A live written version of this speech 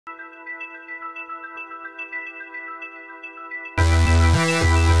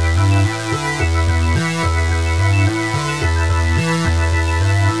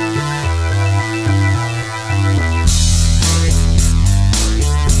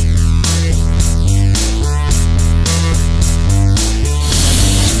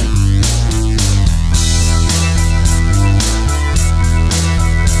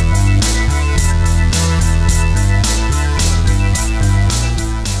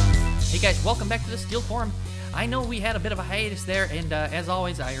guys, welcome back to the Steel Forum. I know we had a bit of a hiatus there, and as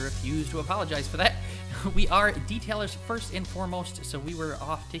always, I refuse to apologize for that. We are detailers first and foremost, so we were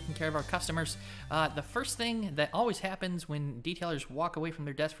off taking care of our customers. The first thing that always happens when detailers walk away from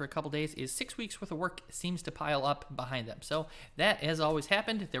their desk for a couple days is 6 weeks worth of work seems to pile up behind them. So that has always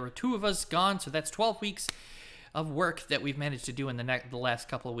happened. There were 2 of us gone, so that's 12 weeks of work that we've managed to do in the last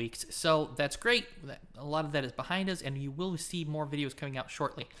couple of weeks. So that's great. A lot of that is behind us, and you will see more videos coming out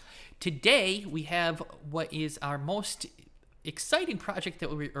shortly. Today, we have what is our most exciting product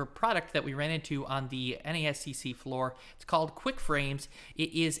that we ran into on the NASCC floor. It's called Quick Frames.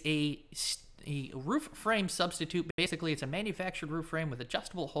 It is a roof frame substitute. Basically, it's a manufactured roof frame with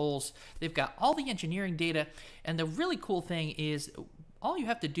adjustable holes. They've got all the engineering data, and the really cool thing is all you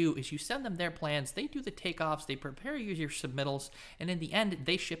have to do is you send them their plans, they do the takeoffs, they prepare you your submittals, and in the end,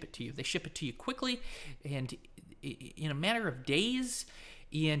 they ship it to you. They ship it to you quickly and in a matter of days.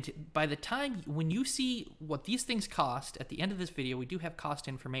 And by the time, when you see what these things cost, at the end of this video, we do have cost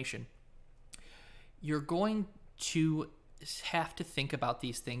information, you're going to have to think about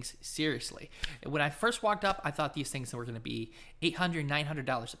these things seriously. When I first walked up, I thought these things were going to be $800,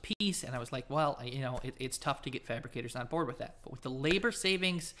 $900 a piece, and I was like, well, you know, it's tough to get fabricators on board with that. But with the labor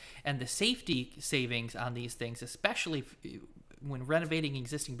savings and the safety savings on these things, especially when renovating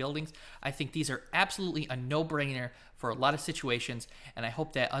existing buildings, I think these are absolutely a no-brainer for a lot of situations, and I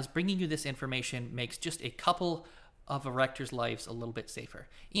hope that us bringing you this information makes just a couple of erectors' lives a little bit safer,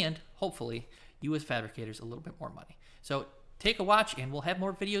 and hopefully you as fabricators a little bit more money. So take a watch, and we'll have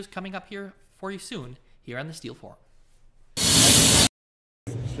more videos coming up here for you soon here on the Steel Forum.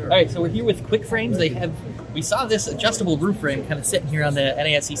 All right, so we're here with Quick Frames. We saw this adjustable roof frame kind of sitting here on the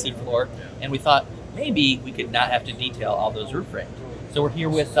NASCC floor, and we thought maybe we could not have to detail all those roof frames. So we're here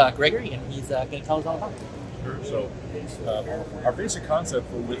with Gregory, and he's going to tell us all about it. Sure. So our basic concept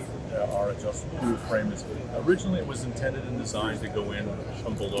with our adjustable roof frame is originally it was intended and designed to go in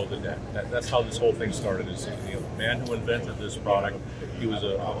from below the deck. That's how this whole thing started. Is the man who invented this product, he was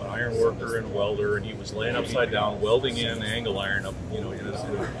an iron worker and welder, and he was laying upside down, welding in angle iron up, in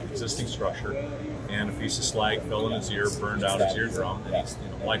an existing structure. And a piece of slag fell in his ear, burned out his eardrum. And he's,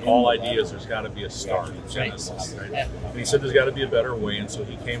 like all ideas, there's got to be a start, genesis, right? And he said there's got to be a better way, and so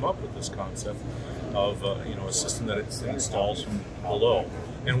he came up with this concept of a system that it installs from below.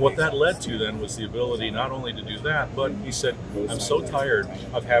 And what that led to then was the ability not only to do that, but he said, I'm so tired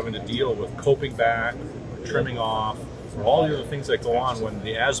of having to deal with coping back, trimming off, all the other things that go on when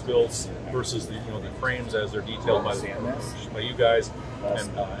the as-builts versus the frames as they're detailed by you guys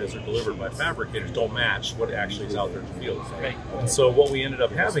and as they're delivered by fabricators don't match what actually is out there in the field. Right. And so what we ended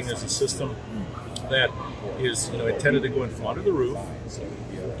up having is a system that is intended to go in front of the roof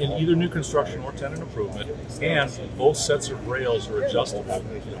in either new construction or tenant improvement, and both sets of rails are adjustable,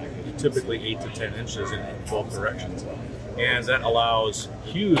 typically 8 to 10 inches in both directions. And that allows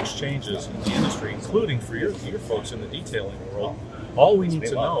huge changes in the industry, including for your folks in the detailing world. All we need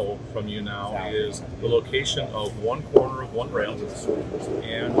to know from you now is the location of one corner of one rail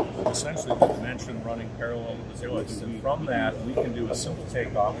and essentially the dimension running parallel to the joist. And from that, we can do a simple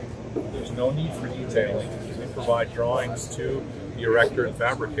takeoff. There's no need for detailing. We provide drawings to the erector and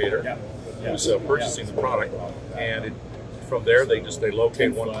fabricator who's purchasing the product, and from there they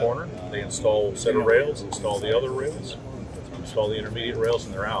locate one corner, they install a set of rails, install the other rails, install the intermediate rails,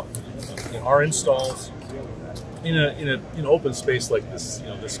 and they're out. Our installs in an open space like this,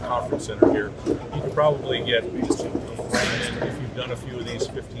 this conference center here, you could probably get, if you've done a few of these,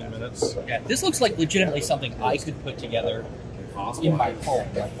 15 minutes. Yeah, this looks like legitimately something I could put together in my home.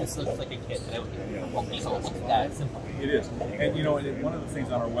 This looks like a kit that I would look at that simple. It is. And one of the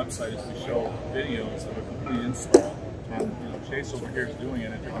things on our website is we show videos of a complete install. And Chase over here is doing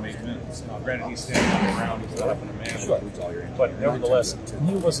it. It took him 8 minutes. Now, granted, he's standing on the ground, he's not up in a man. Sure. But nevertheless,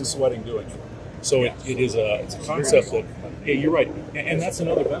 he wasn't sweating doing it. So it's a concept that, yeah, you're right. And that's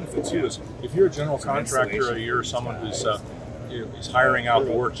another benefit too. Is if you're a general contractor or you're someone who's hiring out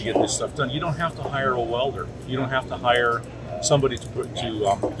the work to get this stuff done, you don't have to hire a welder. You don't have to hire somebody to do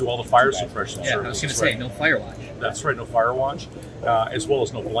all the fire suppression services. I was going to say, no fire watch. That's right, no fire watch, as well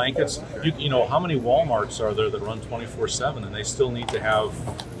as no blankets. How many Walmarts are there that run 24/7 and they still need to have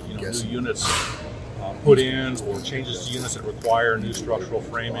new units put in, or changes to units that require new structural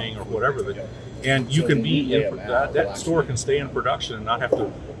framing or whatever. And you can be in that store can stay in production and not have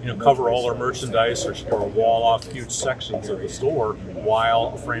to cover all our merchandise or wall off huge sections of the store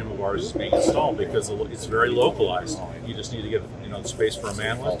while a frame of ours is being installed, because it's very localized. You just need to get space for a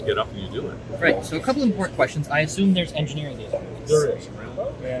man lift, get up and you do it. Right. So a couple of important questions. I assume there's engineering data. There is.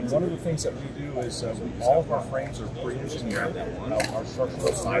 And one of the things that we do is all of our frames are pre-engineered. Our structural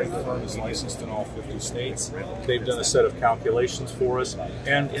design firm is licensed in all 50 states. They've done a set of calculations for us,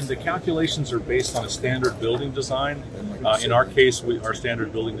 and the calculations are based on a standard building design. In our case, our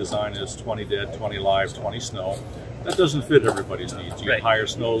standard building design is 20 dead, 20 live, 20 snow. That doesn't fit everybody's needs. You have higher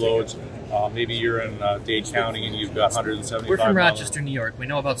snow loads. Maybe you're in Dade County and you've got 175. We're from Rochester, New York. We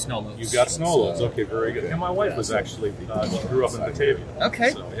know about snow loads. You've got snow loads. Okay, very good. And my wife was actually, she grew up in Batavia.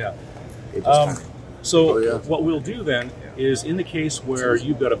 Okay. So, yeah. What we'll do then is, in the case where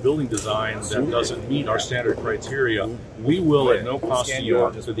you've got a building design that doesn't meet our standard criteria, we will, at no cost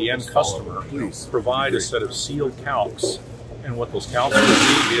to the end customer, provide a set of sealed calcs. And what those calcs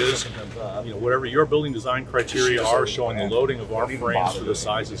will be is, whatever your building design criteria are, showing the loading of our frames for the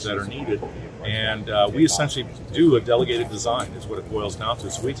sizes that are needed. And we essentially do a delegated design, is what it boils down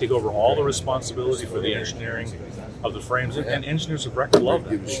to. So we take over all the responsibility for the engineering of the frames, and engineers of record love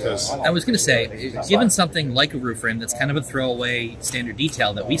them, because... I was going to say, given something like a roof frame that's kind of a throwaway standard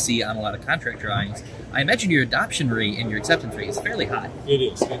detail that we see on a lot of contract drawings, I imagine your adoption rate and your acceptance rate is fairly high. It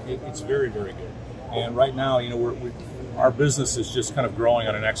is. It's very, very good. And right now, our business is just kind of growing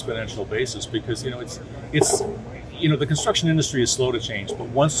on an exponential basis, because it's the construction industry is slow to change, but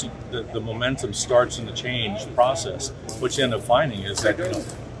once the momentum starts in the change process, what you end up finding is that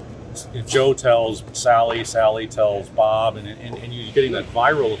Joe tells Sally, Sally tells Bob, and you're getting that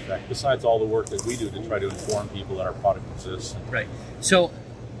viral effect, besides all the work that we do to try to inform people that our product exists. Right. So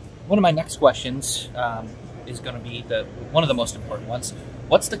one of my next questions is going to be one of the most important ones.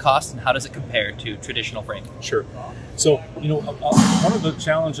 What's the cost and how does it compare to traditional framing? Sure. So, one of the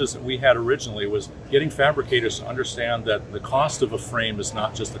challenges that we had originally was getting fabricators to understand that the cost of a frame is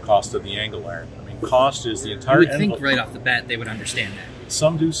not just the cost of the angle iron. I mean, cost is the entire envelope. You would think right off the bat they would understand that.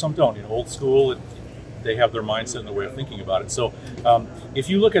 Some do, some don't. Old school, they have their mindset and their way of thinking about it. So, if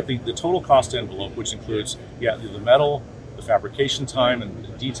you look at the total cost envelope, which includes, the metal, the fabrication time and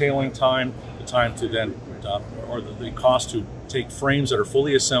the detailing time, the time to then, or the cost to take frames that are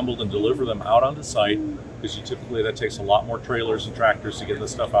fully assembled and deliver them out on the site, because typically that takes a lot more trailers and tractors to get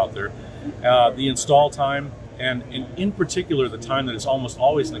this stuff out there. The install time, and in particular the time that is almost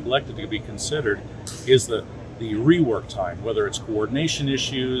always neglected to be considered, is the rework time, whether it's coordination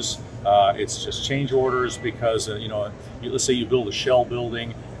issues, it's just change orders because, let's say you build a shell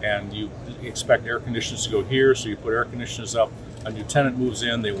building and you expect air conditioners to go here, so you put air conditioners up, a new tenant moves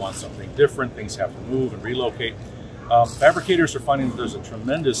in, they want something different, things have to move and relocate. Fabricators are finding that there's a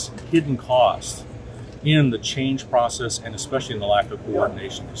tremendous hidden cost in the change process, and especially in the lack of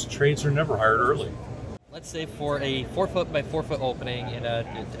coordination, because trades are never hired early. Let's say for a 4-foot by 4-foot opening in a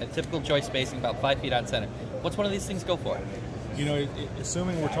typical joist spacing about 5 feet on center, what's one of these things go for?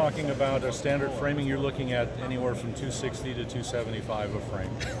 Assuming we're talking about a standard framing, you're looking at anywhere from $260 to $275 a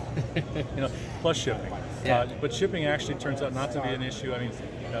frame. Plus shipping. Yeah. But shipping actually turns out not to be an issue. I mean,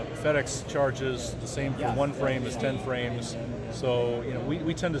 FedEx charges the same for one frame as 10 frames. So,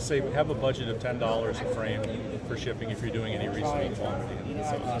 we tend to say we have a budget of $10 a frame for shipping if you're doing any reasonable quantity.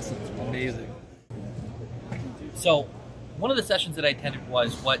 Awesome. Amazing. So, one of the sessions that I attended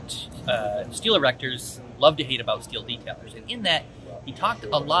was what steel erectors love to hate about steel detailers. And in that, he talked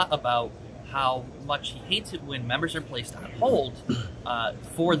a lot about how much he hates it when members are placed on hold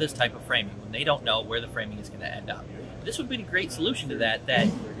for this type of framing, when they don't know where the framing is going to end up. This would be a great solution to that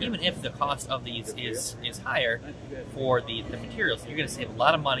even if the cost of these is higher for the materials, you're going to save a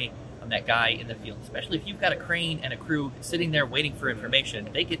lot of money on that guy in the field, especially if you've got a crane and a crew sitting there waiting for information.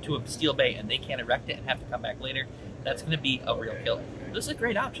 They get to a steel bay and they can't erect it and have to come back later. That's going to be a real killer. This is a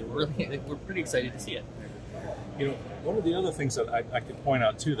great option. We're pretty excited to see it. One of the other things that I could point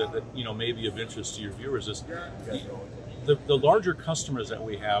out too that may be of interest to your viewers is the larger customers that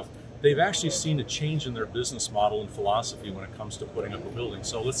we have, they've actually seen a change in their business model and philosophy when it comes to putting up a building.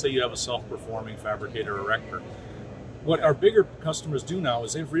 So let's say you have a self-performing fabricator erector. What our bigger customers do now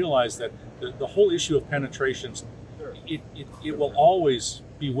is they've realized that the whole issue of penetrations, it will always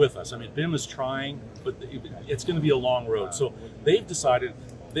be with us. I mean, BIM is trying, but it's going to be a long road. So they've decided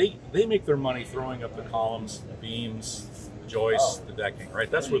they make their money throwing up the columns, the beams, the joists, the decking,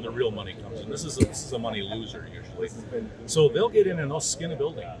 right? That's where the real money comes in. This is a money loser usually. So they'll get in and they'll skin a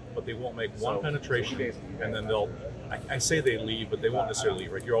building, but they won't make one penetration, and then I say they leave, but they won't necessarily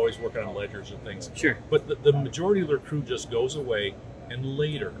leave, right? You're always working on ledgers and things. Sure. But the majority of their crew just goes away, and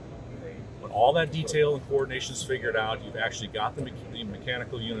later, when all that detail and coordination is figured out, you've actually got the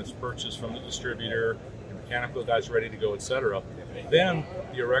mechanical units purchased from the distributor, your mechanical guys ready to go, etc. Then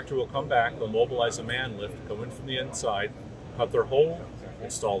the erector will come back, they'll mobilize a man lift, go in from the inside, cut their hole,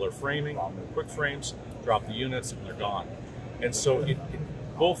 install their framing, quick frames, drop the units, and they're gone. And so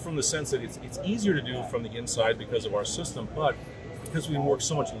both from the sense that it's easier to do from the inside because of our system, but because we work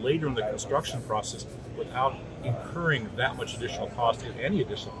so much later in the construction process without incurring that much additional cost, if any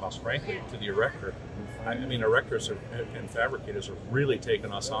additional cost, frankly, to the erector. I mean, erectors and fabricators are really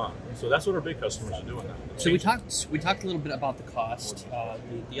taking us on. So that's what our big customers are doing now. So we talked a little bit about the cost.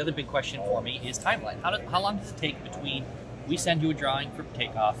 The other big question for me is timeline. How long does it take between we send you a drawing for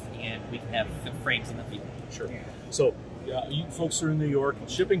takeoff and we can have the frames in the field? Sure. So you folks are in New York.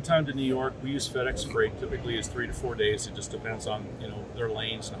 Shipping time to New York, we use FedEx Freight. Typically is 3 to 4 days. It just depends on their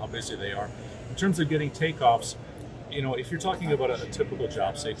lanes and how busy they are. In terms of getting takeoffs, if you're talking about a typical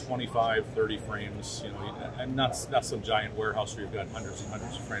job, say 25, 30 frames, and not some giant warehouse where you've got hundreds and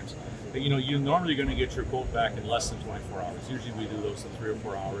hundreds of frames, you're normally going to get your quote back in less than 24 hours. Usually we do those in 3 or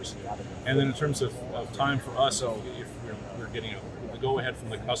 4 hours. And then in terms of time for us, if we're getting the go-ahead from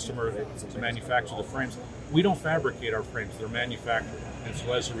the customer to manufacture the frames, we don't fabricate our frames, they're manufactured. And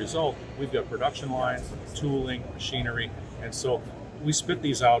so as a result, we've got production lines, tooling, machinery, and so we spit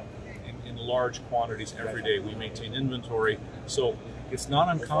these out in large quantities every day. We maintain inventory, so it's not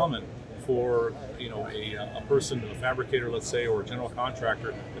uncommon for a person, a fabricator, let's say, or a general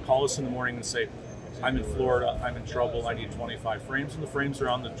contractor, to call us in the morning and say, "I'm in Florida, I'm in trouble, I need 25 frames," and the frames are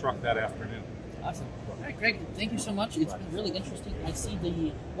on the truck that afternoon. Awesome. All right, Greg, thank you so much. It's been really interesting. I see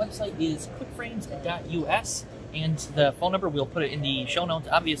the website is quickframes.us, and the phone number, we'll put it in the show notes,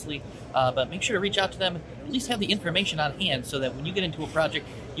 obviously, but make sure to reach out to them, at least have the information on hand so that when you get into a project,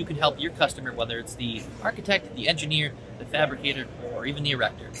 you can help your customer, whether it's the architect, the engineer, the fabricator, or even the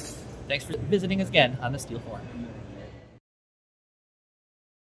erector. Thanks for visiting us again on the Steel Forum.